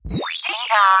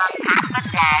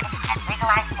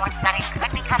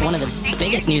One of the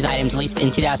biggest news items, at least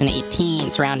in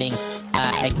 2018, surrounding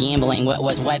gambling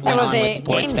was what went on with sports betting.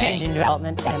 There was a game-changing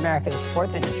development in America's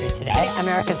sports industry today.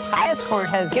 America's highest court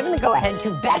has given the go-ahead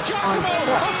to bet on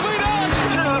sports.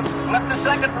 Left a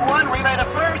second for one, we made a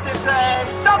first, it's a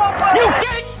double play! You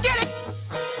get it!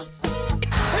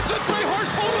 It's a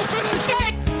three-horse photo finish! Get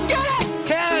it!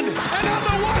 Ken! And on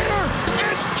the wire,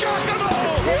 it's Giacomo!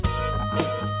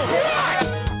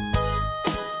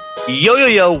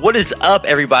 Yo, what is up,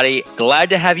 everybody? Glad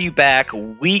to have you back.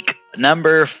 Week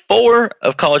number 4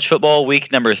 of college football,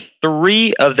 week number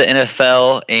 3 of the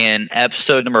NFL, and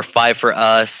episode number 5 for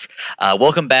us.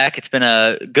 Welcome back. It's been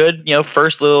a good,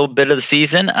 first little bit of the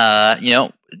season.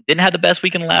 Didn't have the best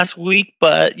weekend last week,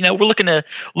 but we're looking to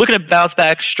bounce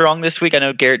back strong this week. I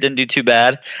know Garrett didn't do too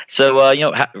bad. So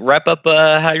wrap up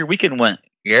how your weekend went,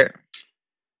 Garrett.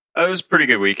 It was a pretty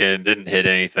good weekend. Didn't hit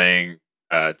anything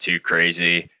too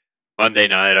crazy. Monday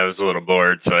night, I was a little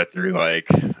bored, so I threw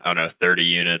 30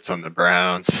 units on the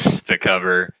Browns to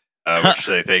cover, which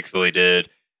they thankfully did.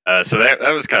 So that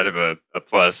was kind of a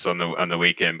plus on the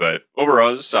weekend. But overall,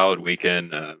 it was a solid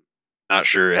weekend. Not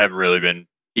sure, haven't really been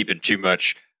keeping too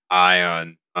much eye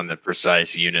on the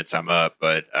precise units I'm up,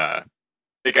 but I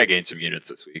think I gained some units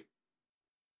this week.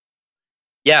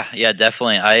 Yeah,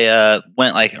 definitely. I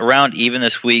went around even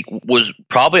this week. Was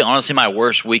probably honestly my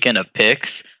worst weekend of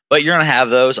picks. But you're going to have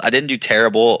those. I didn't do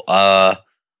terrible. I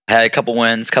had a couple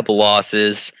wins, couple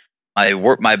losses.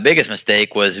 My biggest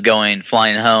mistake was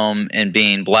flying home and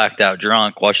being blacked out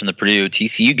drunk watching the Purdue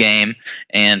TCU game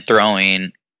and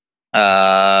throwing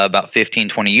about 15,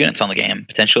 20 units on the game,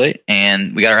 potentially.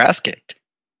 And we got our ass kicked.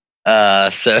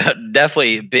 So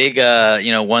definitely big,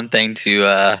 one thing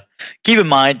to keep in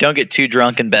mind. Don't get too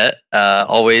drunk and bet.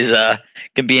 Always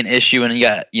can be an issue when you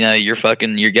got you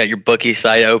got your bookie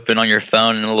site open on your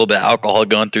phone and a little bit of alcohol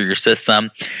going through your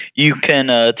system. You can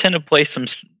tend to play some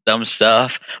dumb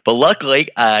stuff, but luckily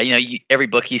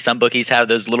some bookies have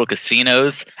those little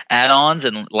casinos add-ons,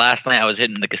 and last night I was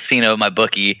hitting the casino. My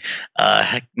bookie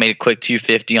made a quick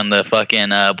 250 on the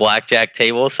fucking blackjack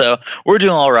table, so we're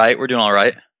doing all right.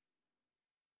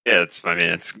 Yeah, it's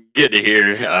good to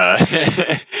hear.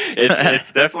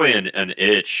 It's definitely an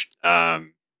itch.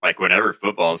 Whenever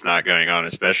football's not going on,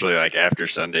 especially after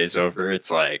Sunday's over,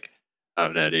 it's I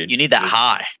don't know, dude. You need that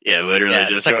high. Yeah, literally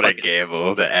just want to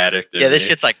gamble. The addict. Yeah, this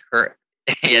shit's like crack.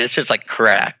 Yeah, this shit's like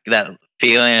crack. That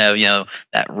feeling of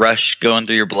that rush going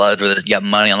through your blood, where you got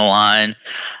money on the line.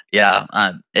 Yeah,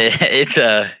 it's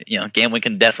gambling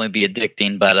can definitely be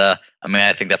addicting, but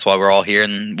I think that's why we're all here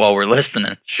and while we're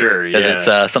listening. Sure, yeah, because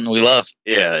it's something we love.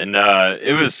 Yeah, and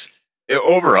it was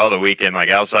overall the weekend,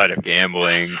 outside of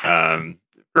gambling,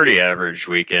 pretty average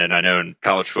weekend. I know in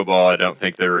college football, I don't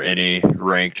think there were any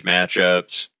ranked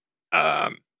matchups. I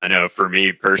know for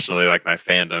me personally, my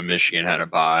fandom, Michigan had a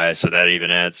bye, so that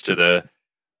even adds to the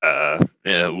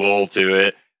lull to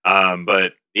it.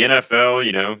 But the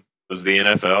NFL, was the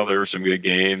NFL. There were some good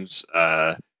games.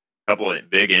 A couple of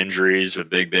big injuries with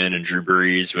Big Ben and Drew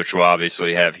Brees, which will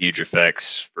obviously have huge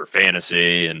effects for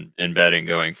fantasy and betting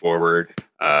going forward.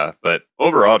 But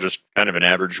overall, just kind of an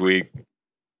average week.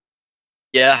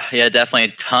 Yeah,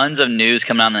 definitely. Tons of news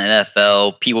coming out in the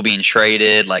NFL. People being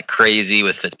traded like crazy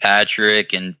with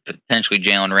Fitzpatrick and potentially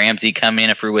Jalen Ramsey coming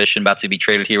into fruition, about to be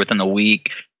traded here within the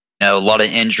week. A lot of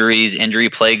injuries. Injury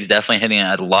plagues definitely hitting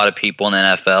a lot of people in the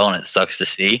NFL, and it sucks to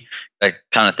see. I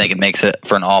kind of think it makes it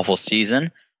for an awful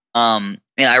season. And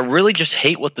I really just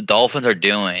hate what the Dolphins are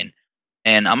doing.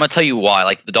 And I'm going to tell you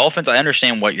why. The Dolphins, I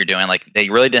understand what you're doing. They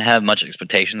really didn't have much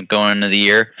expectations going into the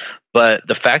year. But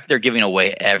the fact that they're giving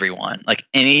away everyone,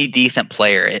 any decent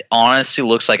player, it honestly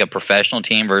looks like a professional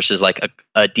team versus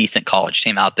a decent college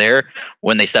team out there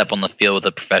when they step on the field with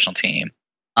a professional team.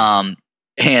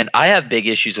 And I have big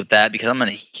issues with that because I'm in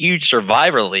a huge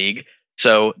Survivor League.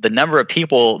 So the number of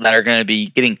people that are going to be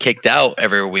getting kicked out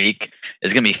every week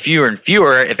is going to be fewer and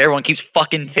fewer if everyone keeps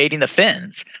fucking fading the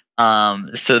Finns.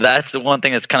 So that's the one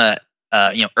thing that's kind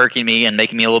of irking me and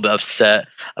making me a little bit upset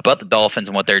about the Dolphins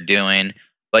and what they're doing.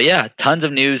 But yeah, tons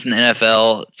of news in the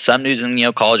NFL, some news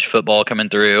in college football coming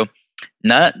through.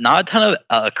 Not a ton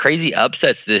of crazy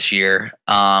upsets this year.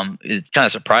 It kind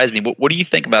of surprised me. What do you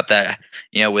think about that?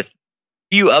 With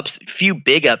few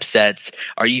big upsets,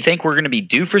 are you think we're going to be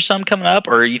due for some coming up,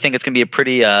 or you think it's going to be a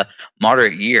pretty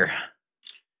moderate year?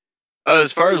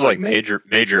 As far as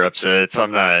major upsets,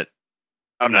 I'm not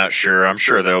sure. I'm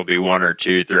sure there'll be one or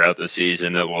two throughout the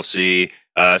season that we'll see.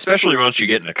 Especially once you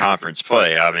get into conference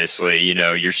play, obviously,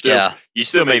 you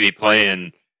still may be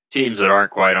playing teams that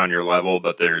aren't quite on your level,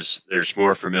 but there's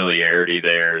more familiarity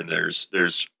there, and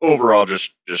there's overall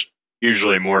just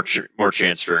usually more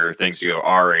chance for things to go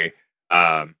awry.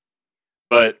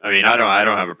 But I mean, I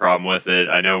don't have a problem with it.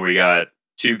 I know we got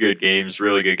two good games,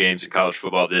 really good games in college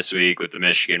football this week with the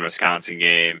Michigan-Wisconsin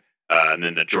game and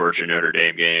then the Georgia-Notre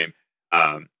Dame game.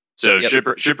 So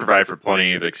should provide for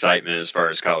plenty of excitement as far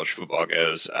as college football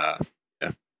goes.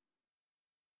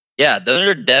 Yeah, those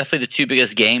are definitely the two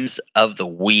biggest games of the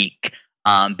week.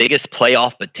 Biggest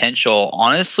playoff potential,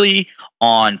 honestly,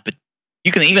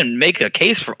 you can even make a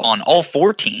case on all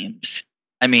four teams.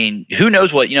 I mean, who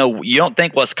knows what, you don't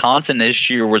think Wisconsin this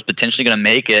year was potentially going to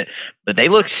make it, but they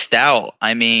look stout.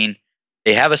 I mean,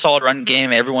 they have a solid run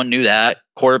game. Everyone knew that.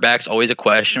 Quarterback's always a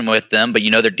question with them, but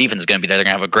their defense is going to be there. They're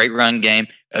going to have a great run game,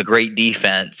 a great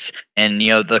defense. And,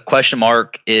 the question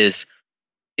mark is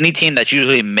any team that's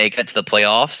usually making it to the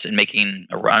playoffs and making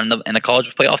a run in the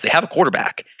college playoffs, they have a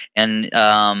quarterback. And,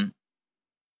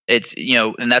 it's,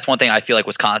 and that's one thing I feel like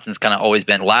Wisconsin's kind of always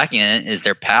been lacking in is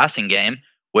their passing game,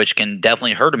 which can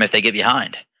definitely hurt them if they get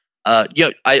behind. I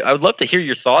would love to hear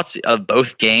your thoughts of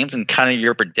both games and kind of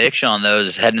your prediction on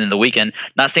those heading into the weekend.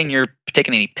 Not saying you're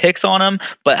taking any picks on them,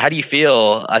 but how do you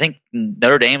feel? I think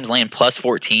Notre Dame's laying plus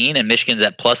 14 and Michigan's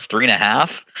at plus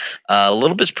 3.5. A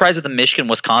little bit surprised with the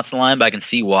Michigan-Wisconsin line, but I can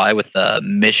see why with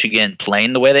Michigan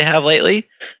playing the way they have lately,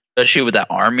 especially with that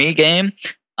Army game.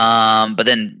 But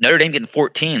then Notre Dame getting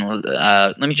 14.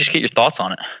 Let me just get your thoughts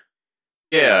on it.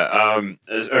 Yeah.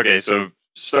 Okay. So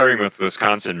starting with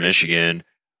Wisconsin, Michigan,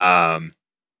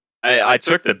 I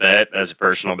took the bet as a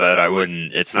personal bet.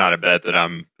 It's not a bet that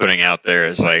I'm putting out there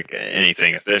as like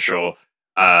anything official.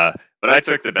 But I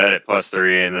took the bet at plus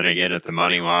 3 and then again at the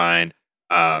money line.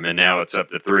 And now it's up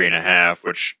to 3.5,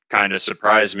 which kind of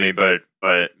surprised me, but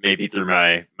maybe through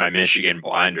my Michigan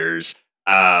blinders.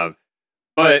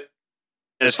 But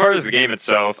as far as the game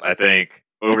itself, I think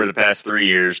over the past 3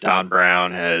 years, Don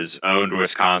Brown has owned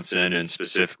Wisconsin and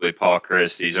specifically Paul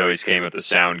Chryst. He's always came with a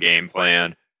sound game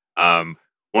plan.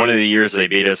 One of the years they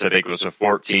beat us, I think, was a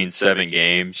 14-7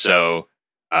 game. So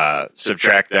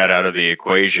subtract that out of the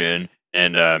equation,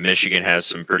 and Michigan has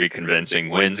some pretty convincing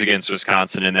wins against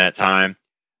Wisconsin in that time.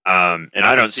 And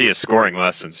I don't see us scoring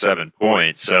less than 7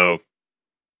 points. So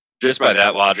just by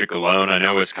that logic alone, I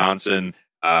know Wisconsin,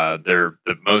 they're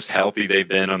the most healthy they've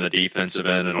been on the defensive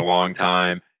end in a long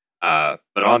time. But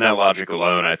on that logic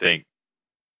alone, I think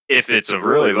if it's a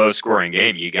really low-scoring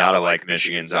game, you got to like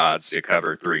Michigan's odds to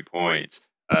cover 3 points,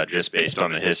 just based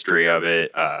on the history of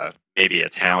it, maybe a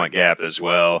talent gap as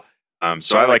well.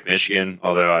 So I like Michigan,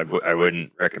 although I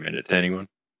wouldn't recommend it to anyone.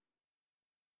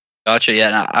 Gotcha.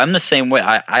 Yeah, I'm the same way.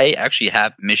 I actually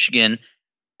have Michigan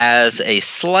as a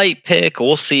slight pick.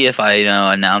 We'll see if I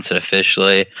announce it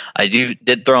officially. I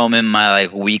did throw them in my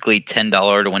weekly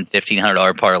 $10 to win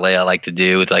 $1,500 parlay I like to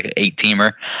do with an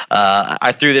 8-teamer.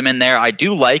 I threw them in there. I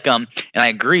do like them, and I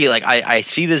agree. I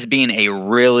see this being a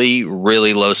really,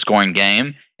 really low scoring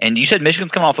game. And you said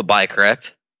Michigan's coming off a bye,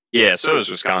 correct? Yeah, so is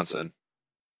Wisconsin.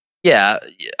 Yeah,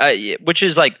 which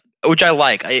I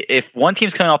like. If one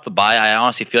team's coming off the bye, I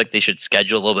honestly feel like they should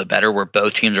schedule a little bit better where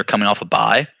both teams are coming off a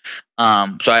bye.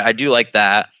 So I do like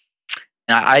that.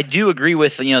 And I do agree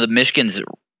with, the Michigan's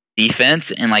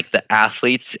defense and the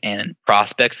athletes and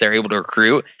prospects they're able to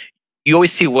recruit. You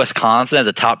always see Wisconsin as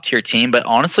a top tier team, but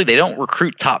honestly, they don't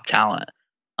recruit top talent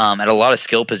at a lot of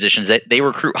skill positions. They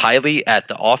recruit highly at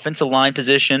the offensive line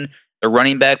position, the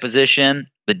running back position,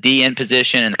 the DN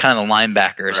position, and kind of the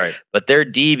linebackers. Right. But their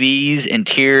DBs,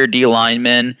 interior D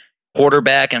linemen,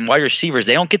 quarterback, and wide receivers,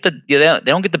 they don't get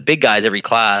the big guys every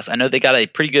class. I know they got a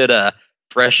pretty good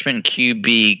freshman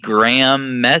QB,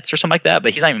 Graham Metz or something like that,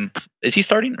 but he's not even. Is he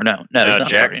starting or no? No, he's not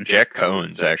starting. Jack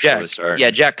Cohen's actually starting.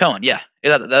 Yeah, Jack Cohen. Yeah,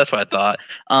 that's what I thought.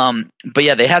 But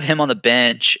yeah, they have him on the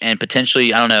bench, and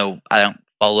potentially, I don't know. I don't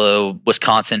follow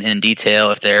Wisconsin in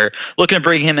detail if they're looking to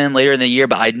bring him in later in the year,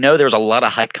 but I know there was a lot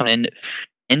of hype coming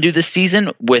into the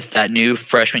season with that new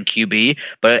freshman QB.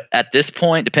 But at this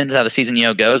point, depends how the season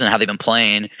goes and how they've been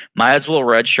playing. Might as well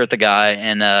redshirt the guy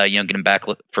and get him back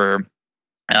for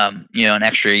an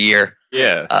extra year.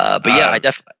 Yeah. But yeah, I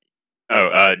definitely.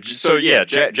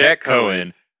 Jack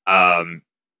Cohen.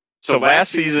 So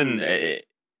last season,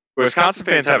 Wisconsin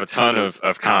fans have a ton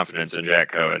of confidence in Jack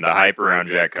Cohen. The hype around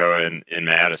Jack Cohen in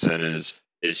Madison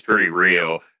is pretty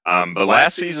real. But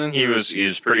last season he was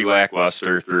pretty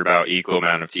lackluster, through about equal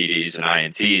amount of TDs and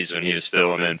INTs when he was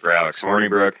filling in for Alex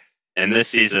Hornibrook. And this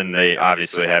season they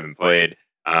obviously haven't played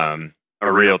a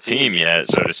real team yet,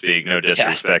 so to speak. No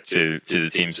disrespect to the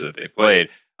teams that they played.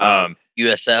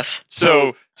 USF.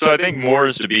 So I think more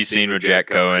is to be seen with Jack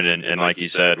Cohen, and like you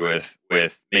said, with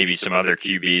maybe some other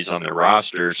QBs on the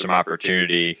roster, some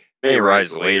opportunity may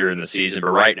arise later in the season.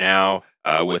 But right now,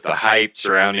 with the hype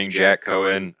surrounding Jack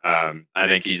Cohen, I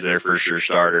think he's their for sure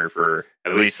starter for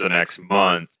at least the next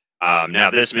month. Now,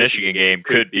 this Michigan game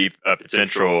could be a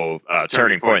potential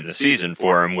turning point in the season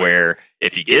for him, where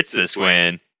if he gets this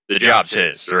win, the job's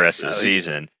his the rest of the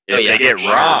season. If they get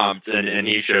romped and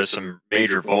he shows some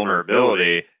major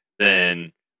vulnerability,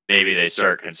 then maybe they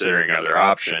start considering other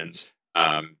options,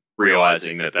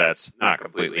 realizing that that's not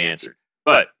completely answered.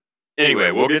 But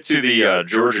anyway, we'll get to the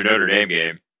Georgia-Notre Dame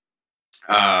game.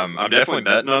 I'm definitely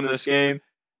betting on this game.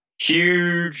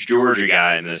 Huge Georgia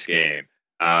guy in this game.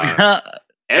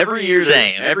 Every year,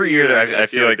 I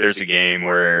feel like there's a game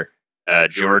where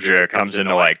Georgia comes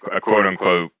into like a quote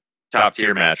unquote top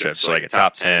tier matchup, so like a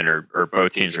top 10 or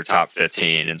both teams are top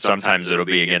 15, and sometimes it'll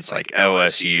be against like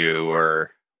LSU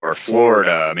or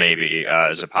Florida, maybe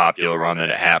as a popular one that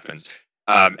it happens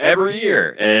every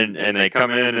year, and they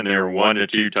come in and they're 1 to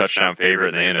 2 touchdown favorite,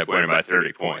 and they end up winning by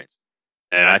 30 points.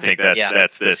 And I think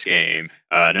that's this game.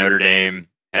 Notre Dame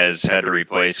has had to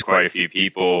replace quite a few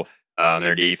people.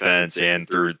 Their defense and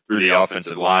through the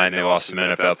offensive line, they lost some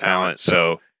NFL talent.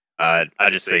 So I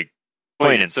just think,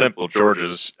 plain and simple,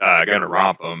 Georgia's going to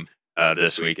romp them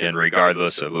this weekend,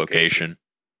 regardless of location.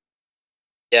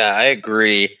 Yeah, I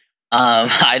agree.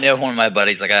 I know one of my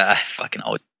buddies, like I fucking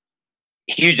always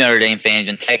huge Notre Dame fan,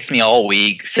 been texting me all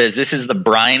week, says this is the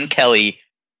Brian Kelly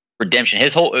redemption.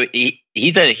 His whole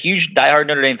he's a huge diehard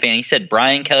Notre Dame fan. He said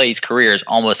Brian Kelly's career is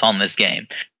almost on this game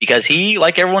because he,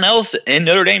 like everyone else in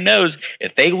Notre Dame, knows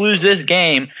if they lose this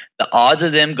game, the odds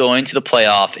of them going to the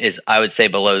playoff is, I would say,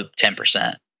 below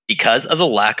 10% because of the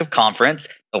lack of conference,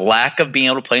 the lack of being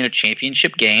able to play in a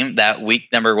championship game that week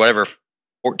number, whatever,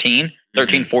 13,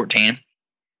 14.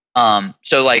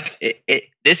 So like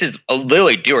this is a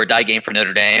literally do or die game for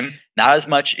Notre Dame. Not as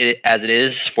much as it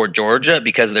is for Georgia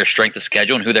because of their strength of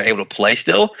schedule and who they're able to play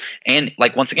still. And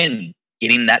like, once again,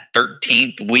 getting that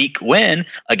 13th week win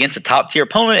against a top tier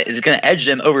opponent is going to edge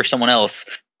them over someone else.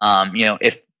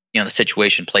 If the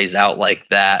situation plays out like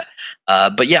that.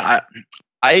 But yeah,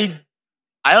 I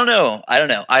don't know.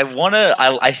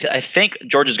 I think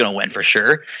Georgia's going to win for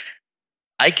sure.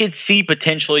 I could see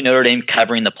potentially Notre Dame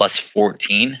covering the plus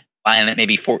 14, buying it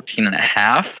maybe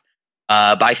 14.5.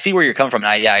 But I see where you're coming from.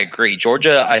 And I agree.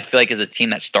 Georgia, I feel like, is a team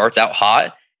that starts out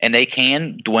hot and they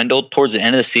can dwindle towards the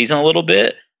end of the season a little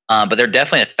bit. But they're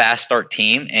definitely a fast start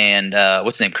team. And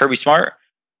what's his name? Kirby Smart.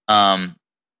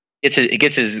 It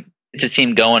gets his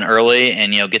team going early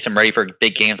and gets them ready for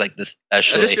big games like this.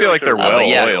 Especially. I just feel like they're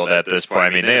well-oiled at this point. I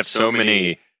mean, they have so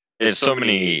many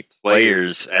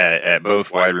players at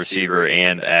both wide receiver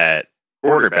and at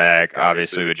quarterback.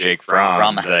 Obviously, with Jake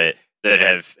Fromm that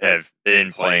have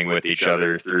been playing with each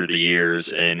other through the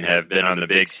years and have been on the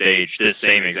big stage, this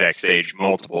same exact stage,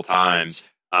 multiple times.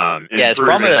 Is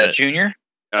Fromm a junior?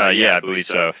 Yeah, I believe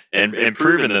so. And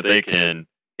proven that they can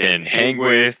hang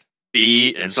with,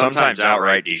 beat, and sometimes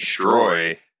outright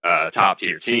destroy top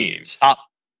tier teams.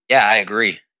 Yeah, I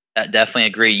agree. I definitely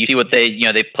agree. You see what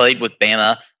they played with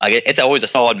Bama. Like it's always a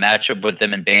solid matchup with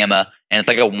them and Bama, and it's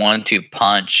like a 1-2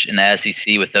 punch in the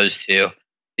SEC with those two.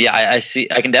 Yeah,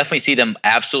 I can definitely see them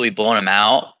absolutely blowing them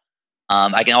out.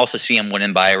 I can also see them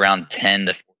winning by around 10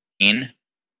 to 14.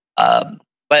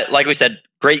 But like we said,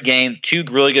 great game. 2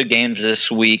 really good games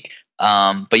this week.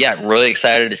 But yeah, really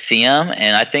excited to see them.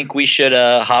 And I think we should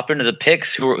hop into the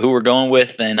picks who we're going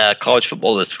with in college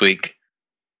football this week.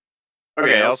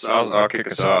 Okay, I'll kick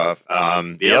us off.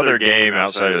 The other game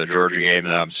outside of the Georgia game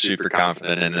that I'm super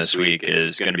confident in this week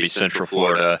is going to be Central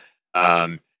Florida.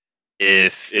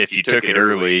 If you took it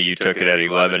early, you took it at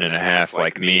 11.5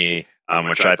 like me,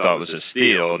 which I thought was a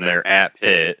steal, and they're at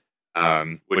Pitt,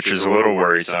 which is a little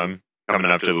worrisome coming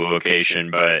up to the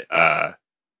location, but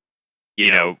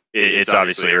it's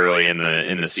obviously early in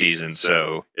the season,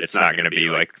 so it's not going to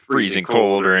be like freezing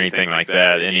cold or anything like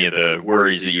that. Any of the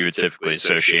worries that you would typically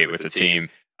associate with a team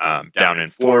down in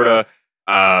Florida.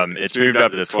 It's moved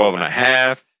up to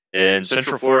 12.5, and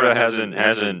Central Florida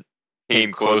hasn't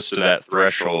came close to that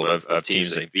threshold of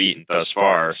teams they've beaten thus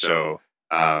far. So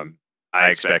I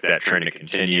expect that trend to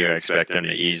continue. I expect them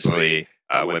to easily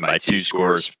win by 2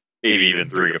 scores, maybe even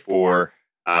 3 to 4.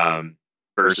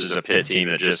 Versus a Pitt team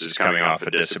that just is coming off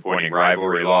a disappointing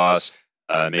rivalry loss,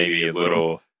 maybe a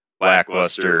little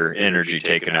lackluster energy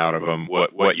taken out of them,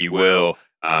 what you will,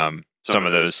 some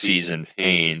of those season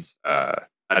pains. I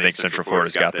think Central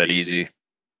Florida's got that easy.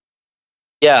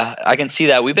 Yeah, I can see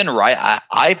that. We've been right.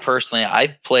 I personally,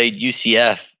 I've played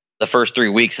UCF the first 3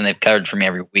 weeks, and they've covered for me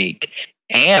every week.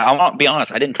 And I want to be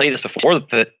honest, I didn't tell you this before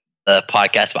the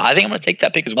podcast, but I think I'm going to take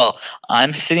that pick as well.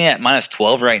 I'm sitting at minus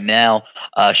 12 right now.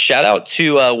 Shout out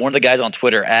to one of the guys on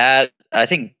Twitter at, I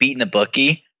think, Beating the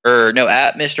Bookie.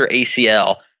 at Mr.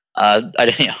 ACL.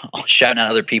 Shouting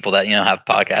out other people that have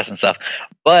podcasts and stuff.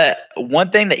 But one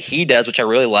thing that he does, which I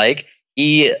really like,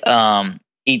 he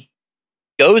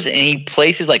goes and he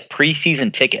places like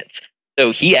preseason tickets.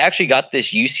 So he actually got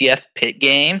this UCF Pitt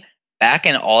game back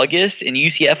in August, and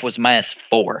UCF was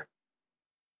 -4.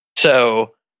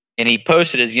 So, and he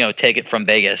posted his ticket from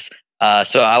Vegas.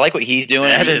 So I like what he's doing.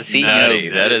 That is nutty.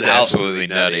 That is absolutely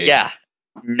nutty. Yeah,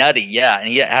 nutty. Yeah, and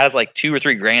he has like $2 or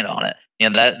 $3 grand on it.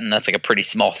 That's like a pretty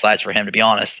small size for him, to be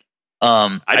honest.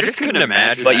 I just couldn't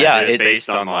imagine. But yeah, it's based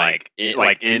on like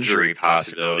injury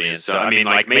possibilities. So I mean,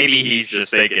 like maybe he's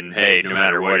just thinking, hey, no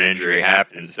matter what injury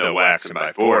happens, they'll wax him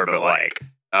by 4. But like,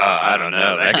 I don't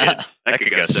know, that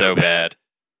could go so bad.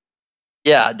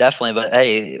 Yeah, definitely. But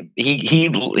hey, he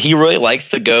really likes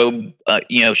to go,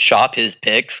 shop his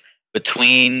picks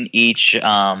between each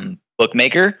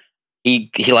bookmaker. He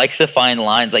likes to find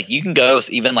lines. Like you can go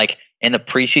even like in the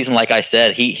preseason, like I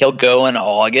said, he'll go in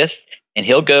August and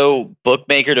he'll go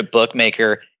bookmaker to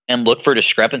bookmaker and look for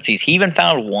discrepancies. He even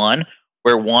found one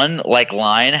where one like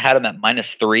line had him at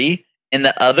 -3 and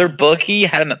the other bookie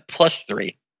had him at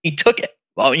 +3. He took it.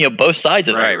 Well, both sides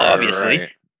of it, obviously. Right.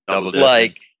 Double dipping.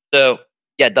 Like so,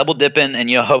 yeah, double dipping and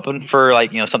hoping for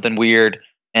like something weird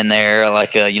in there,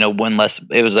 like win less.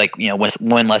 It was like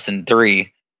win less than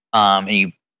 3, and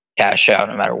you cash out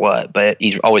no matter what. But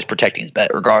he's always protecting his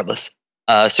bet regardless.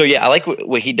 So yeah, I like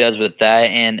what he does with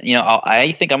that, and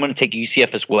I think I'm going to take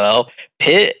UCF as well.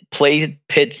 Pitt plays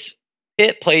Penn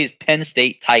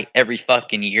State tight every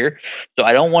fucking year, so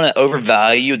I don't want to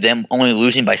overvalue them only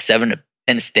losing by 7 to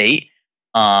Penn State.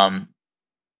 By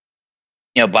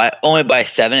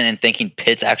 7 and thinking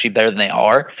Pitt's actually better than they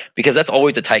are, because that's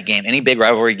always a tight game. Any big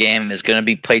rivalry game is going to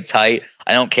be played tight.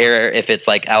 I don't care if it's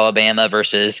like Alabama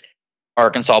versus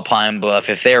Arkansas Pine Bluff.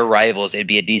 If they're rivals, it'd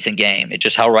be a decent game. It's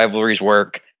just how rivalries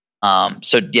work.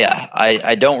 So yeah,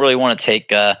 I don't really want to take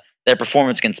their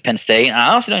performance against Penn State. And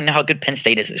I also don't know how good Penn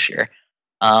State is this year.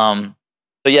 So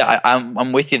yeah,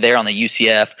 I'm with you there on the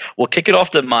UCF. We'll kick it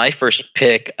off to my first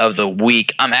pick of the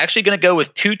week. I'm actually going to go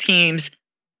with 2 teams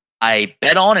I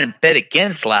bet on and bet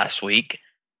against last week,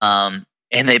 and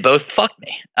they both fucked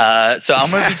me. So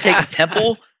I'm going to be taking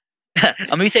Temple.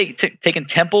 I'm going to be taking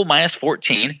Temple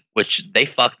 -14, which they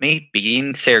fucked me,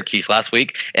 beating Syracuse last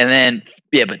week. And then,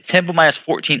 but Temple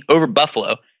 -14 over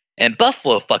Buffalo. And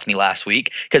Buffalo fucked me last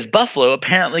week because Buffalo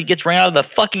apparently gets ran out of the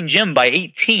fucking gym by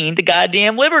 18 to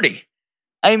goddamn Liberty.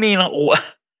 I mean,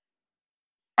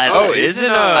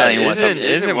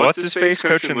 isn't what's his face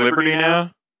coaching Liberty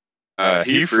now?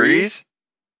 Hugh Freeze?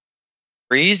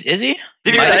 Freeze? Is he?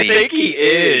 Dude, I think he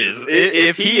is.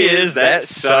 If he is, that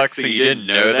sucks that you didn't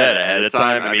know that ahead of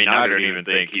time. I mean, I don't even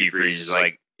think Hugh Freeze is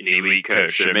like an elite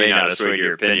coach. It may not have swayed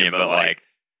your opinion, but like,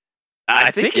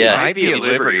 I think he might be at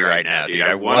Liberty right now, dude.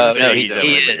 I want to say he's at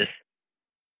Liberty.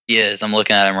 He is. I'm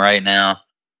looking at him right now.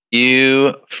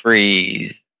 Hugh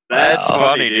Freeze. That's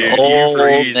funny, dude. Hugh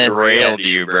Freeze railed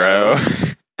you, bro.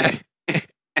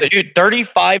 Dude,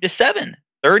 35-7.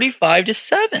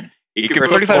 35-7. He can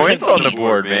put points on the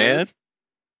board, man.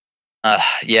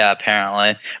 Yeah,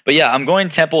 apparently. But yeah, I'm going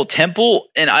Temple. Temple,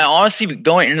 and I honestly,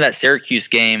 going into that Syracuse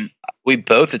game, we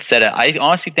both had said it. I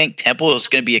honestly think Temple is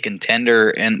going to be a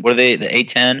contender. And what are they? The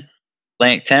A10?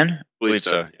 Atlantic 10? I believe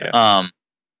so, yeah.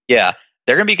 Yeah,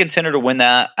 they're going to be a contender to win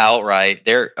that outright.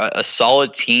 They're a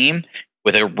solid team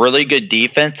with a really good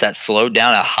defense that slowed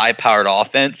down a high-powered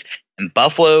offense. And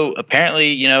Buffalo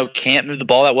apparently, can't move the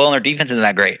ball that well, and their defense isn't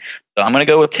that great. So I'm going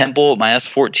to go with Temple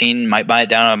 -14. Might buy it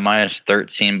down to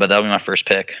 -13, but that'll be my first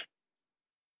pick.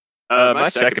 My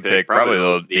second pick, probably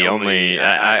the only.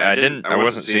 I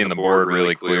wasn't seeing the board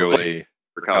really clearly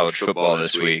for college football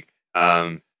this week.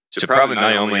 So probably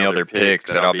my only other pick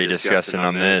that I'll be discussing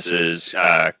on this is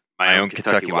my own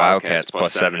Kentucky Wildcats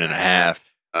 +7.5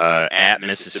 at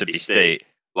Mississippi State.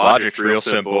 Logic's real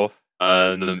simple.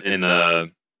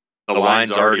 The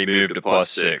line's already moved to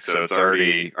 +6, so it's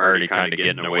already kind of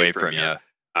getting away from you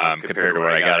compared to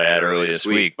what I got at early this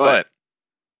week. But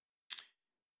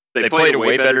they played a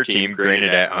way better team, granted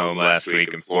at home last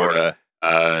week in Florida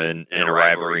in a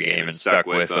rivalry game, and stuck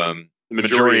with them. The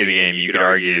majority of the game, you could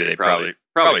argue they probably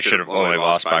should have only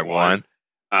lost by 1.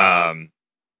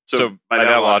 So by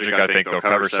that logic, I think they'll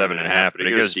cover 7.5, but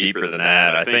it goes deeper than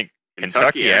that. I think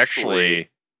Kentucky actually,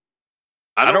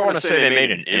 I don't want to say they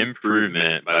made an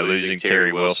improvement by losing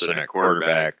Terry Wilson at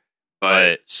quarterback,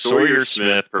 but Sawyer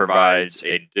Smith provides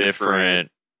a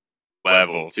different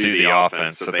level to the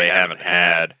offense that they haven't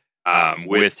had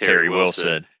with Terry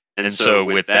Wilson. And so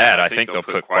with that, I think they'll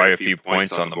put quite a few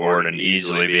points on the board and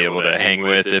easily be able to hang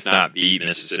with, if not beat,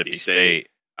 Mississippi State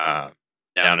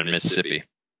down in Mississippi.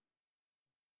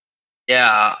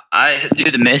 Yeah, I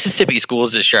do the Mississippi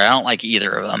schools this year. I don't like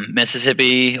either of them.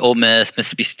 Mississippi, Ole Miss,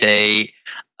 Mississippi State.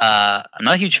 I'm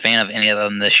not a huge fan of any of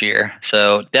them this year,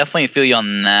 so definitely feel you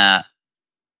on that.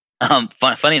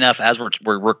 Funny enough, as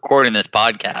we're recording this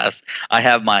podcast, I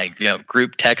have my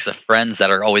group text of friends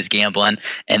that are always gambling,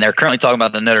 and they're currently talking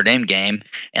about the Notre Dame game.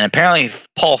 And apparently,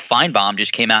 Paul Feinbaum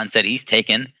just came out and said he's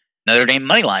taking Notre Dame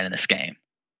money line in this game.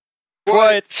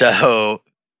 What? So,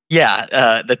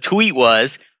 yeah, the tweet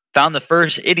was, found the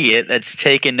first idiot that's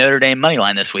taken Notre Dame money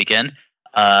line this weekend.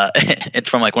 It's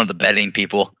from like one of the betting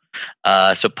people.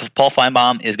 So Paul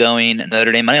Feinbaum is going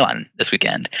Notre Dame money line this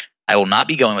weekend. I will not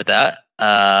be going with that.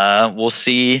 We'll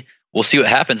see what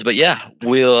happens. But yeah,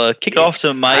 we'll kick off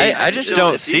some my. I just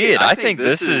don't see it. I think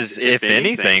this is, if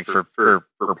anything, for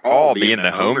Paul being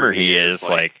the homer he is,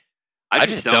 like, I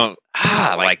just don't.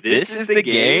 Like, this is the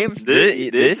game.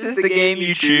 This is the game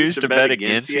you choose to bet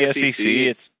against the SEC.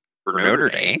 It's for Notre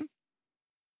Dame.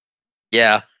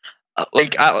 Yeah,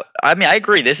 like I mean, I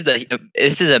agree. This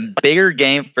is a bigger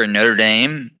game for Notre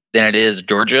Dame than it is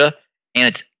Georgia,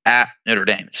 and it's at Notre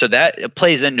Dame, so that it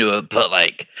plays into it. But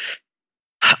like,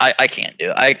 I can't do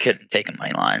it. I couldn't take a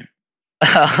money line.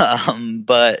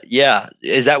 But yeah,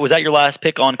 was that your last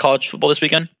pick on college football this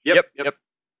weekend? Yep.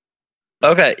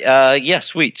 Okay. Yeah,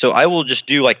 sweet. So I will just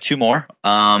do like two more,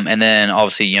 and then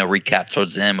obviously recap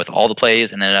towards the end with all the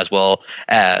plays, and then as well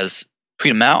as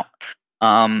tweet them out.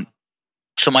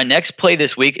 So my next play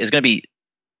this week is going to be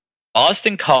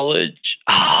Boston College.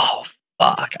 Oh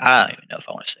fuck! I don't even know if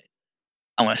I want to say it.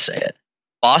 I want to say it.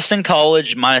 Boston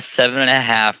College minus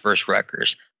 7.5 versus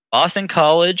Rutgers. Boston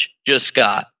College just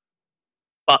got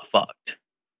fucked.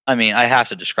 I mean, I have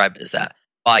to describe it as that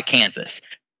by Kansas.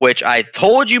 Which I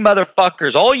told you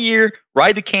motherfuckers all year,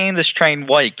 ride the Kansas train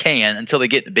while you can until they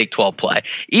get the Big 12 play.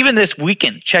 Even this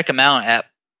weekend, check them out at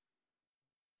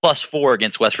 +4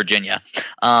 against West Virginia.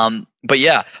 But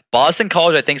yeah, Boston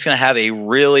College I think is going to have a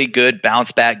really good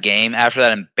bounce back game after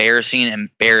that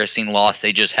embarrassing loss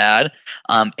they just had.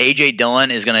 AJ Dillon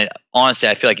is going to, honestly,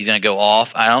 I feel like he's going to go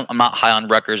off. I'm not high on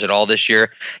Rutgers at all this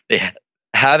year. They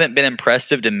haven't been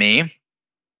impressive to me.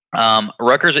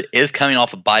 Rutgers is coming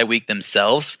off a bye week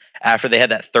themselves after they had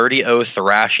that 30-0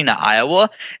 thrashing at Iowa.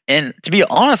 And to be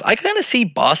honest, I kind of see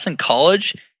Boston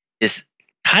College is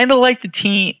kind of like the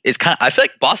team I feel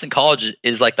like Boston College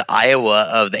is like the Iowa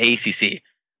of the ACC.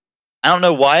 I don't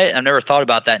know why. I've never thought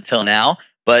about that until now,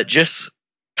 but just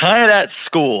kind of that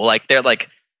school. Like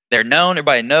they're known,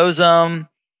 everybody knows them.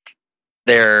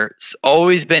 They're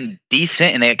always been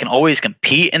decent and they can always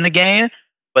compete in the game,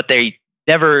 but they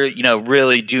never,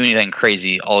 really do anything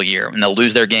crazy all year. And they'll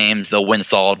lose their games, they'll win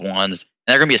solid ones,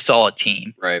 and they're going to be a solid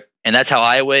team. Right. And that's how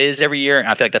Iowa is every year, and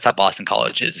I feel like that's how Boston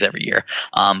College is every year.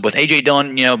 With A.J.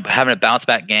 Dillon, having a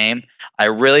bounce-back game, I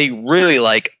really, really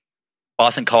like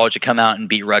Boston College to come out and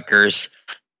beat Rutgers.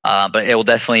 But it'll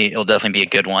definitely be a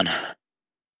good one.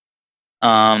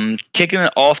 Kicking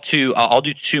it off to, I'll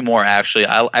do two more, actually.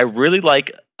 I really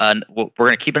like we're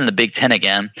going to keep it in the Big Ten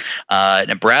again.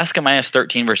 Nebraska minus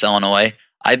 13 versus Illinois.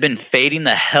 I've been fading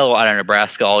the hell out of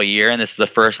Nebraska all year, and this is the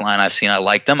first line I've seen I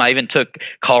like them. I even took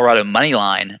Colorado money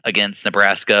line against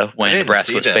Nebraska when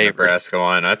Nebraska was favored. Nebraska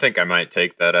line. I think I might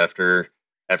take that after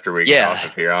we get off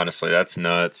of here. Honestly, that's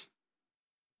nuts.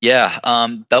 Yeah,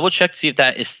 double check to see if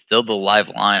that is still the live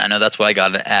line. I know that's what I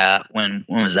got it at. When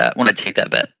was that? When I take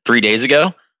that bet 3 days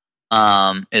ago,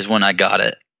 is when I got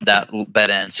it, that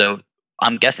bet in. So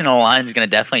I'm guessing the line is going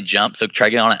to definitely jump. So try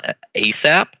to get on it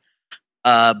ASAP.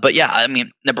 But yeah, I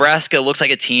mean, Nebraska looks like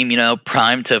a team,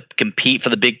 primed to compete for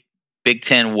the Big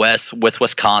Ten West with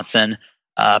Wisconsin.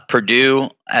 Purdue,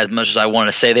 as much as I want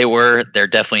to say they're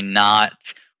definitely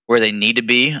not where they need to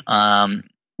be.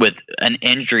 With an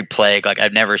injury plague like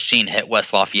I've never seen hit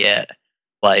West Lafayette,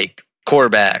 like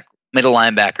quarterback, middle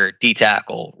linebacker, D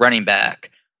tackle, running back.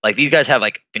 Like these guys have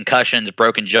like concussions,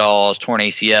 broken jaws, torn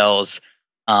ACLs,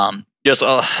 just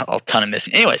a ton of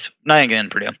missing. Anyways, not even getting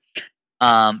Purdue.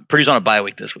 Purdue's on a bye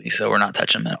week this week, so we're not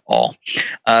touching them at all.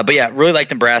 But yeah, really like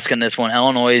Nebraska in this one.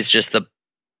 Illinois is just the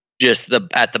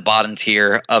at the bottom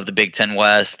tier of the Big Ten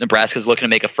West. Nebraska's looking to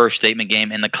make a first statement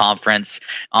game in the conference.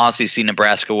 Honestly, see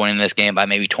Nebraska winning this game by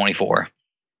maybe 24.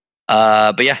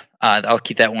 But yeah, I'll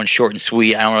keep that one short and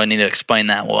sweet. I don't really need to explain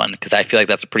that one because I feel like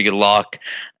that's a pretty good lock.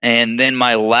 And then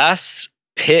my last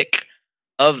pick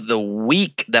of the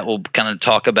week that we'll kind of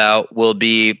talk about will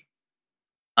be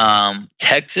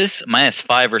Texas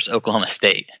 -5 versus Oklahoma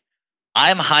State.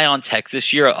 I'm high on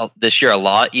Texas this year a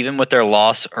lot, even with their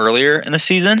loss earlier in the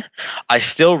season. I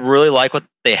still really like what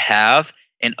they have,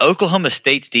 and Oklahoma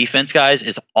State's defense, guys,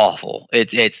 is awful.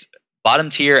 It's bottom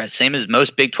tier, same as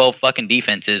most Big 12 fucking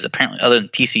defenses, apparently, other than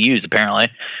TCU's, apparently.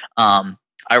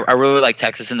 I really like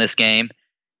Texas in this game.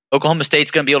 Oklahoma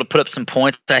State's going to be able to put up some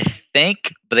points, I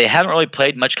think, but they haven't really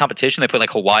played much competition. They played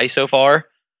like Hawaii so far,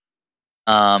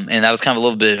 and that was kind of a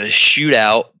little bit of a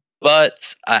shootout.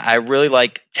 But I really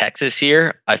like Texas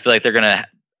here. I feel like they're going to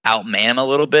outman them a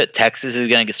little bit. Texas is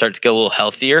going to start to get a little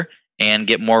healthier and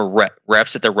get more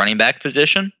reps at their running back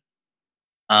position.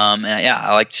 And yeah,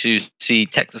 I like to see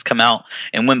Texas come out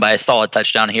and win by a solid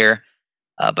touchdown here.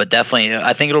 But definitely,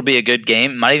 I think it'll be a good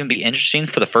game. It might even be interesting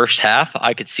for the first half.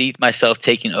 I could see myself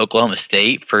taking Oklahoma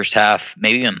State first half,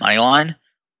 maybe even money line.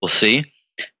 We'll see.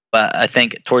 But I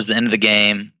think towards the end of the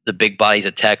game, the big bodies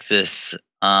of Texas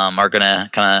are going to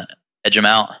kind of edge them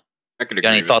out. I could agree.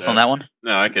 Got any thoughts on that one?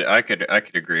 No, I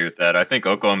could agree with that. I think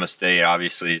Oklahoma State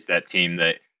obviously is that team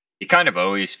that you kind of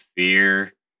always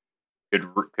fear could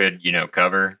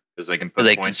cover because they can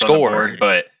put points on the board,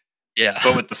 but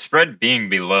with the spread being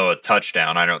below a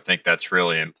touchdown, I don't think that's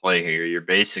really in play here. You're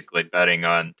basically betting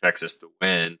on Texas to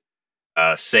win,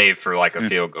 save for like a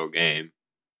field goal game.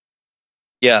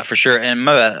 Yeah, for sure. And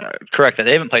correct that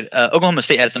they haven't played. Oklahoma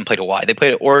State hasn't played Hawaii. They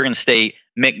played at Oregon State,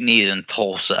 McNeese, and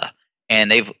Tulsa. And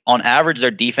they've, on average,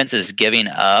 their defense is giving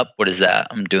up. What is that?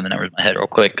 I'm doing the numbers in my head real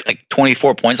quick. Like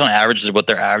 24 points on average is what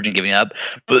they're averaging giving up.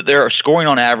 But they're scoring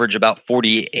on average about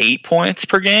 48 points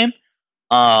per game.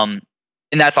 And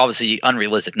that's obviously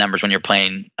unrealistic numbers when you're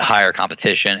playing higher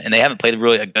competition. And they haven't played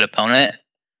really a good opponent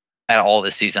at all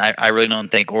this season. I really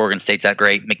don't think Oregon State's that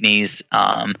great. McNeese,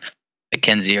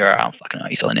 McKenzie, or I don't fucking know how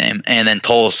you say the name. And then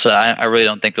Tulsa, I really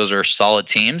don't think those are solid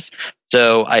teams.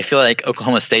 So I feel like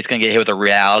Oklahoma State's going to get hit with a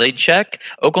reality check.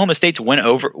 Oklahoma State's win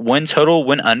total,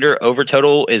 win under, over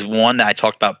total is one that I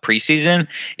talked about preseason.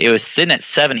 It was sitting at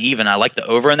 7 even. I like the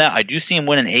over in that. I do see him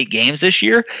winning 8 games this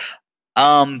year.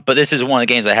 But this is one of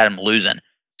the games I had him losing.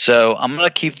 So I'm going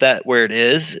to keep that where it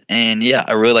is. And yeah,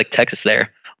 I really like Texas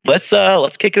there. Let's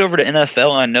kick it over to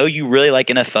NFL. I know you really like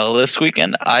NFL this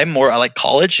weekend. I like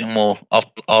college, and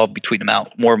I'll be tweeting them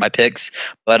out more of my picks.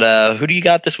 But who do you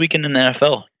got this weekend in the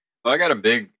NFL? Well, I got a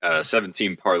big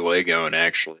 17 parlay going.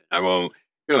 Actually, I won't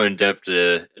go in depth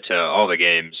to all the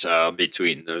games. I'll be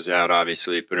tweeting those out.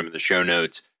 Obviously, put them in the show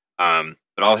notes. But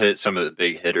I'll hit some of the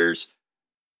big hitters.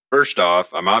 First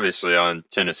off, I'm obviously on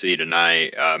Tennessee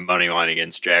tonight, money line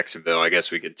against Jacksonville. I guess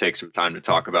we could take some time to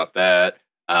talk about that.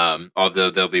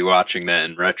 Although they'll be watching that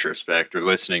in retrospect or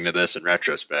listening to this in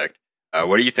retrospect.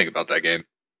 What do you think about that game?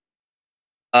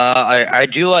 I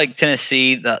do like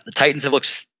Tennessee. The Titans have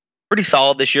looked pretty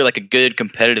solid this year, like a good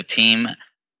competitive team.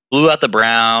 Blew out the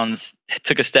Browns,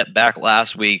 took a step back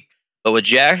last week. But with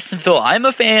Jacksonville, I'm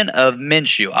a fan of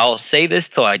Minshew. I'll say this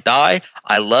till I die.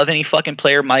 I love any fucking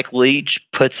player Mike Leach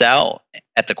puts out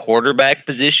at the quarterback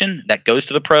position that goes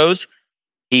to the pros.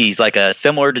 He's like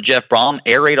similar to Jeff Brom,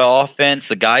 air raid offense.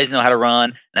 The guys know how to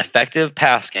run an effective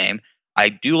pass game. I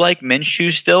do like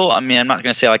Minshew still. I mean, I'm not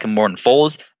going to say I like him more than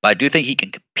Foles, but I do think he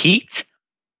can compete.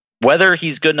 Whether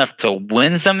he's good enough to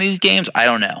win some of these games, I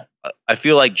don't know. I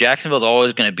feel like Jacksonville's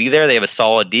always going to be there. They have a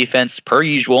solid defense per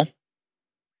usual.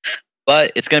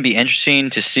 But it's going to be interesting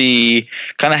to see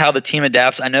kind of how the team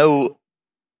adapts. I know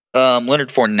Leonard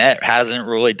Fournette hasn't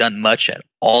really done much at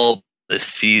all this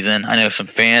season. I know some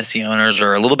fantasy owners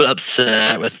are a little bit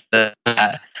upset with that.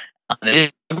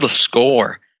 They're able to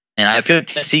score, and I feel like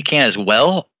Tennessee can as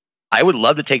well. I would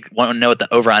love to want to know what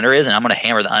the over-under is, and I'm going to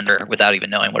hammer the under without even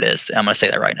knowing what it is. I'm going to say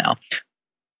that right now.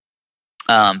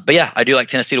 But yeah, I do like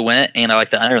Tennessee to win it, and I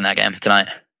like the under in that game tonight.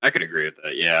 I could agree with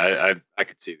that. Yeah, I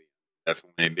could see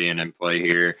definitely being in play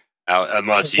here.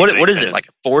 Unless you what is it, like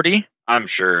 40? I'm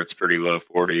sure it's pretty low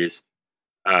 40s.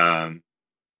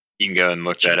 You can go and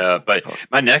look that up. But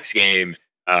my next game,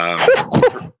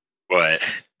 what?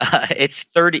 It's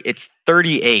 30. It's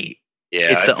 38. Yeah,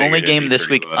 it's the only game this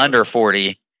week under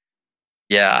 40.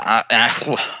 Yeah.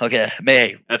 Okay.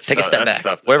 Hey, take a step back.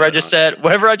 Whatever I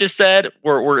just said,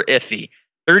 we're iffy.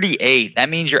 38. That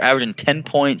means you're averaging 10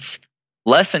 points,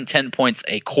 less than 10 points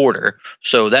a quarter.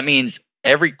 So that means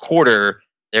every quarter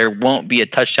there won't be a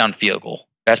touchdown field goal.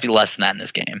 There has to be less than that in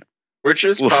this game. Which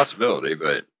is a possibility,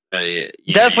 but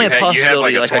definitely a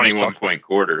possibility. You have like a 21-point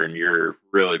quarter, and you're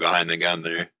really behind the gun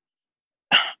there.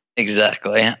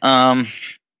 Exactly.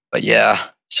 But yeah.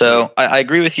 So I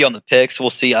agree with you on the picks. We'll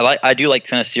see. I do like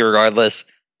Tennessee regardless.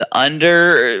 The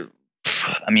under,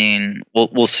 I mean,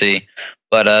 we'll see.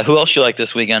 But who else you like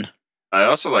this weekend? I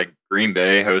also like Green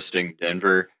Bay hosting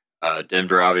Denver.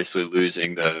 Denver obviously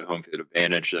losing the home field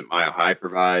advantage that Mile High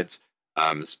provides.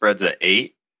 The spread's at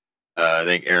 8. I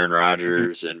think Aaron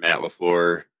Rodgers and Matt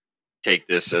LaFleur take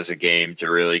this as a game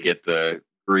to really get the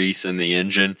grease in the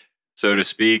engine. so to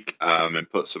speak, and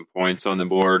put some points on the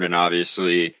board. And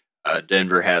obviously,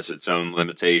 Denver has its own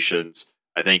limitations.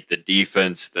 I think the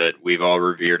defense that we've all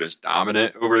revered as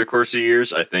dominant over the course of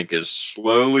years, I think is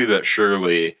slowly but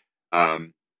surely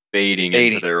fading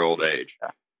into their old age.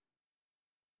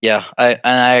 Yeah,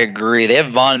 I agree. They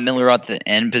have Von Miller at the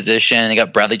end position. They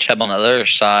got Bradley Chubb on the other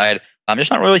side. I'm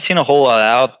just not really seeing a whole lot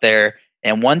out there.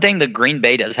 And one thing the Green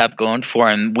Bay does have going for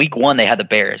them, week 1 they had the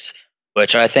Bears,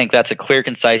 which I think that's a clear,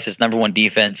 concise number 1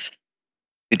 defense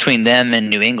between them and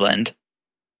New England.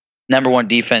 Number 1 and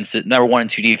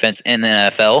 2 defense in the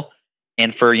NFL.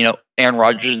 And for, Aaron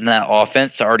Rodgers in that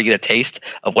offense to already get a taste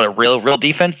of what a real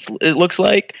defense it looks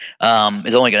like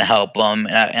is only going to help them.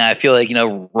 And I feel like,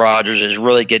 Rodgers is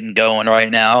really getting going right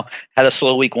now. Had a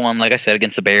slow week 1, like I said,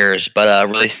 against the Bears, but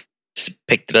really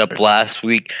picked it up last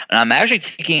week. And I'm actually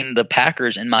taking the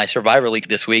Packers in my Survivor League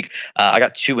this week. I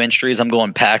got 2 entries. I'm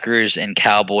going Packers and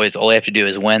Cowboys. All I have to do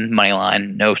is win money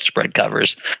line, no spread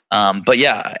covers. But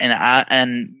yeah,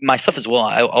 and myself as well.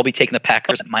 I'll be taking the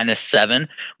Packers at -7.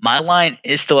 My line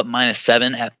is still at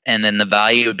 -7, and then the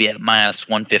value would be at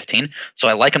 -115. So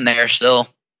I like them there still.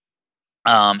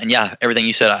 And yeah, everything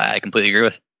you said, I completely agree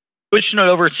with. Switching it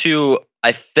over to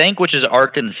which is our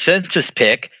consensus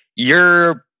pick.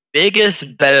 Your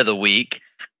biggest bet of the week.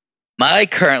 My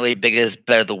currently biggest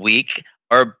bet of the week.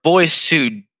 Our boys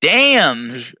Sue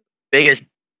Dam's biggest,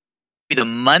 the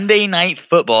Monday Night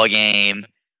Football game.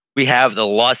 We have the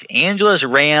Los Angeles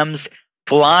Rams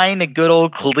flying to good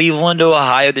old Cleveland,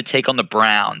 Ohio to take on the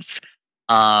Browns.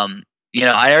 I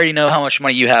already know how much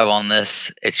money you have on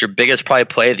this. It's your biggest probably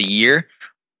play of the year.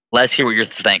 Let's hear what you're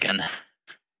thinking.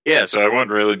 Yeah, so I went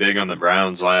really big on the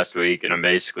Browns last week, and I'm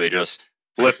basically just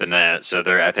flipping that. So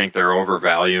I think they're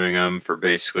overvaluing them for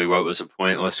basically what was a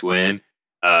pointless win.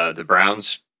 The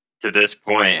Browns, to this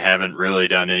point, haven't really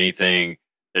done anything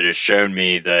that has shown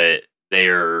me that they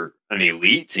are an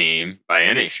elite team by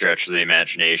any stretch of the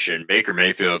imagination. Baker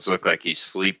Mayfield's looked like he's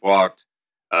sleepwalked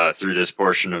through this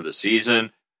portion of the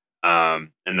season.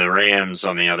 And the Rams,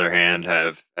 on the other hand,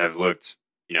 have looked,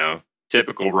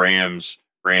 typical Rams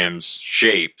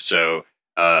shape. So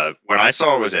when I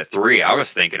saw it was at 3, I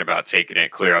was thinking about taking it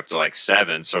clear up to like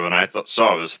 7. So when I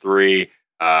saw it was 3,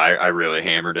 I really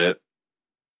hammered it.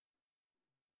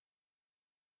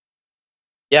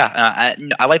 Yeah,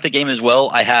 I like the game as well.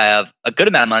 I have a good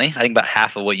amount of money. I think about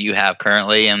half of what you have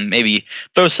currently, and maybe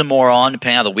throw some more on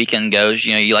depending on how the weekend goes.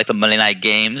 You like the Monday night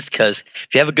games because if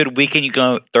you have a good weekend, you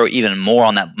can throw even more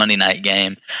on that Monday night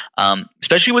game.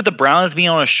 Especially with the Browns being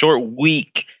on a short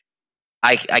week.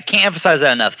 I can't emphasize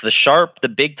that enough.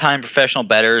 The big-time professional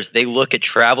bettors, they look at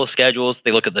travel schedules.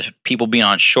 They look at the people being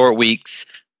on short weeks.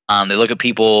 They look at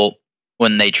people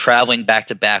when they traveling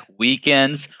back-to-back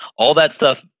weekends. All that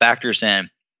stuff factors in.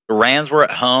 The Rams were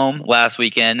at home last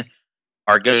weekend,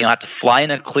 are going to have to fly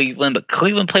into Cleveland, but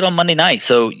Cleveland played on Monday night.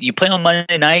 So you play on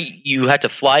Monday night, you have to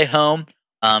fly home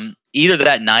either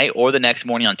that night or the next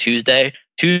morning on Tuesday.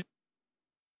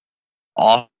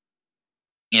 Off.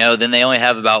 Then they only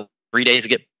have about 3 days to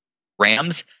get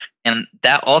Rams, and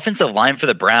that offensive line for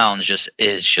the Browns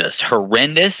is just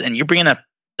horrendous. And you're bringing up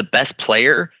the best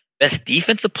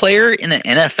defensive player in the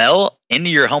NFL into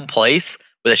your home place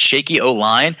with a shaky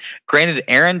O-line. Granted,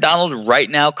 Aaron Donald right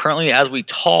now, currently as we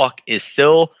talk, is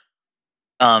still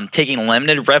taking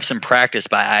limited reps in practice,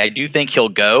 but I do think he'll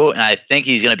go, and I think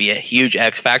he's going to be a huge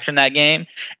X factor in that game.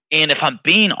 And if I'm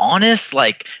being honest,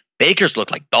 Baker's looked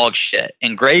like dog shit,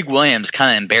 and Greg Williams kind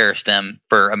of embarrassed them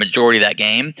for a majority of that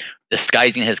game,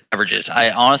 disguising his coverages. I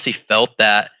honestly felt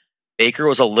that Baker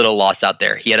was a little lost out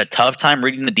there. He had a tough time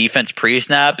reading the defense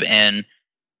pre-snap, and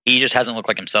he just hasn't looked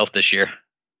like himself this year.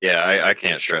 Yeah, I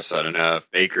can't stress that enough.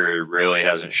 Baker really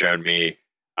hasn't shown me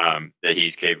that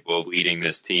he's capable of leading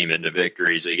this team into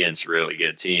victories against really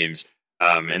good teams.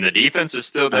 And the defense is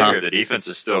still there. The defense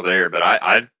is still there, but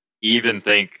I even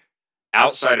think,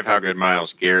 outside of how good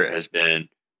Myles Garrett has been,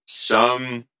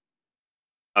 some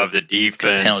of the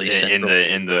defense in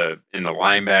the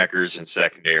linebackers and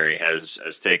secondary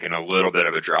has taken a little bit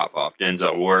of a drop off.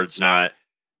 Denzel Ward's not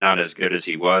as good as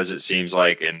he was, it seems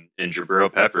like, and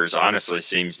Jabril Peppers honestly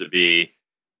seems to be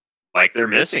like they're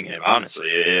missing him.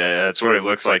 Honestly, that's what it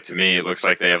looks like to me. It looks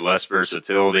like they have less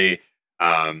versatility,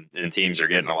 and teams are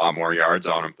getting a lot more yards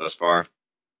on them thus far.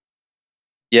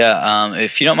 Yeah,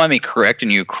 if you don't mind me correcting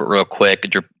you real quick,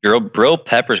 Jabril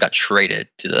Peppers got traded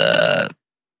to the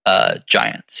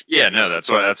Giants. Yeah, no, that's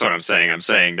what I'm saying. I'm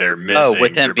saying they're missing. Oh,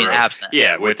 with him being absent.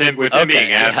 Yeah, with him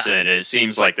being absent, it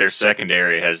seems like their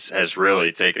secondary has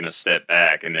really taken a step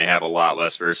back, and they have a lot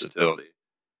less versatility.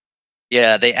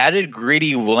 Yeah, they added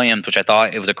Greedy Williams, which I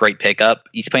thought it was a great pickup.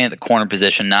 He's playing at the corner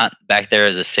position, not back there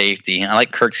as a safety. I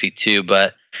like Kirksey too,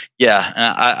 but yeah,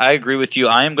 I agree with you.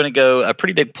 I am going to go a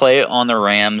pretty big play on the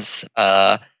Rams.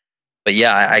 But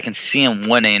yeah, I can see them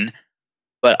winning.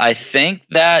 But I think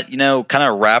that, kind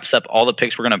of wraps up all the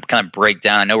picks we're going to kind of break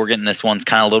down. I know we're getting this one's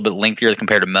kind of a little bit lengthier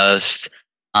compared to most.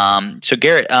 So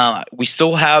Garrett, we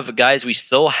still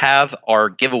have our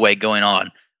giveaway going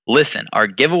on. Listen, our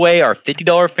giveaway, our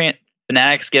 $50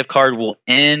 Fanatics gift card will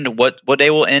end. What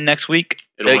day will end next week?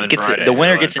 It'll end Friday. The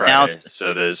winner gets announced.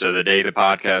 So the day the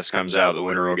podcast comes out, the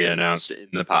winner will get announced in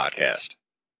the podcast.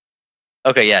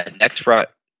 Okay, yeah, next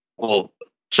Friday. Well,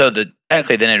 so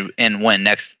technically then it end when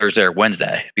next Thursday or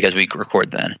Wednesday because we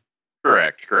record then.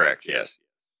 Correct. Yes.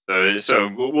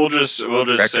 So we'll just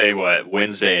say what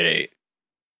Wednesday at 8.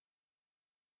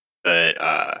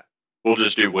 But we'll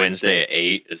just do Wednesday at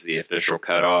 8 as the official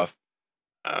cutoff.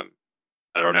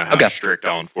 I don't know how strict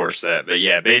I'll enforce that, but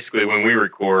yeah, basically when we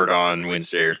record on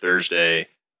Wednesday or Thursday,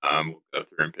 we'll go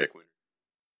through and pick winners.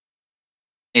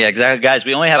 Yeah, exactly, guys.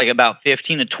 We only have like about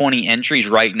 15 to 20 entries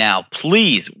right now.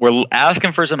 Please, we're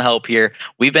asking for some help here.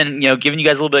 We've been, giving you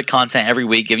guys a little bit of content every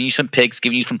week, giving you some picks,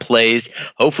 giving you some plays.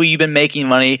 Hopefully, you've been making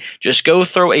money. Just go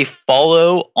throw a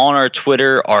follow on our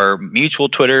Twitter, our mutual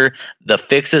Twitter,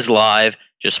 TheFix is live.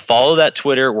 Just follow that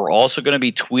Twitter. We're also going to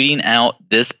be tweeting out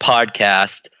this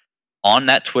podcast. On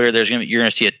that Twitter, you're going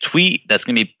to see a tweet that's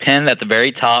going to be pinned at the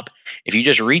very top. If you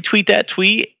just retweet that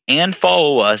tweet and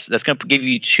follow us, that's going to give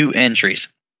you 2 entries.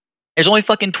 There's only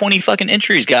fucking 20 fucking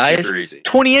entries, guys. Super easy.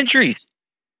 20 entries.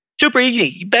 Super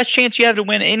easy. Best chance you have to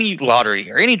win any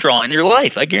lottery or any draw in your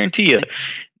life. I guarantee you.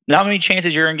 Not many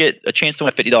chances you're going to get a chance to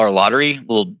win a $50 lottery,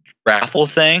 little raffle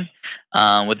thing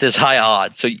with this high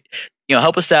odds. So,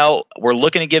 help us out. We're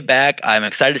looking to give back. I'm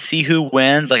excited to see who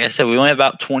wins. Like I said, we only have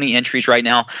about 20 entries right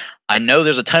now. I know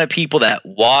there's a ton of people that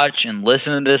watch and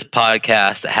listen to this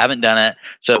podcast that haven't done it.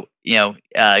 So,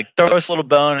 throw us a little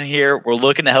bone here. We're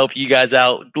looking to help you guys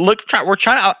out.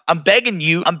 I'm begging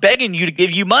you to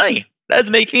give you money. That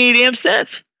doesn't make any damn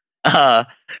sense.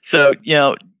 So,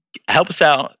 help us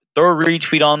out. Throw a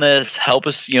retweet on this. Help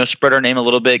us, spread our name a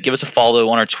little bit. Give us a follow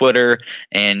on our Twitter.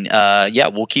 And,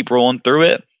 we'll keep rolling through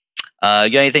it. You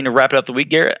got anything to wrap it up the week,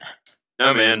 Garrett?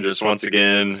 No, man. Just once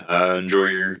again, enjoy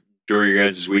your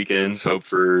guys' weekends. Hope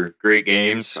for great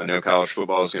games. I know college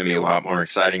football is going to be a lot more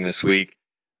exciting this week.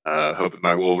 Hoping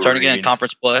my Wolverines starting again in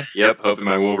conference play. Yep, hoping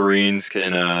my Wolverines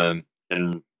can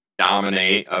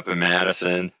dominate up in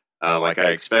Madison like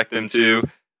I expect them to.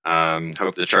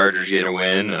 Hope the Chargers get a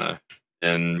win,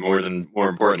 and more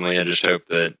importantly, I just hope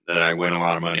that I win a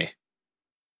lot of money.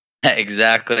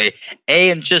 Exactly.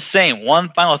 And just saying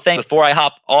one final thing before I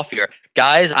hop off here,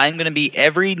 guys. I'm going to be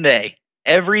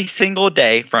every single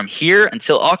day from here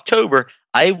until October.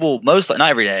 I will not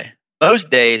every day.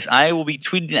 Most days I will be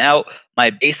tweeting out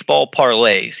my baseball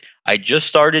parlays. I just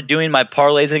started doing my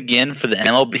parlays again for the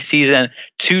MLB season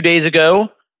 2 days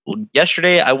ago.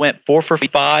 Yesterday I went 4 for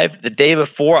 5. The day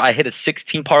before I hit a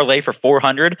 16 parlay for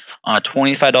 400 on a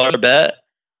 $25 bet.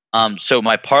 So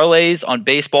my parlays on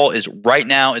baseball is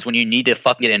when you need to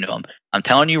fucking get into them. I'm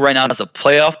telling you right now, it's a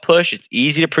playoff push. It's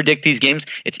easy to predict these games.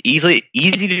 It's easy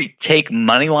to take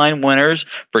money line winners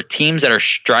for teams that are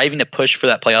striving to push for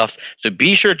that playoffs. So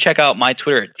be sure to check out my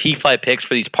Twitter at TFlyPicks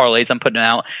for these parlays I'm putting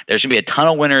out. There's going to be a ton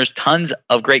of winners, tons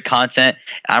of great content.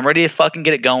 I'm ready to fucking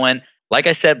get it going. Like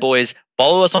I said, boys,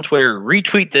 follow us on Twitter,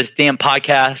 retweet this damn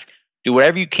podcast, do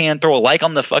whatever you can, throw a like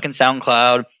on the fucking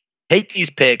SoundCloud, take these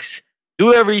picks,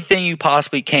 do everything you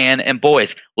possibly can, and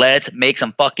boys, let's make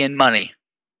some fucking money.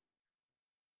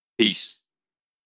 Peace.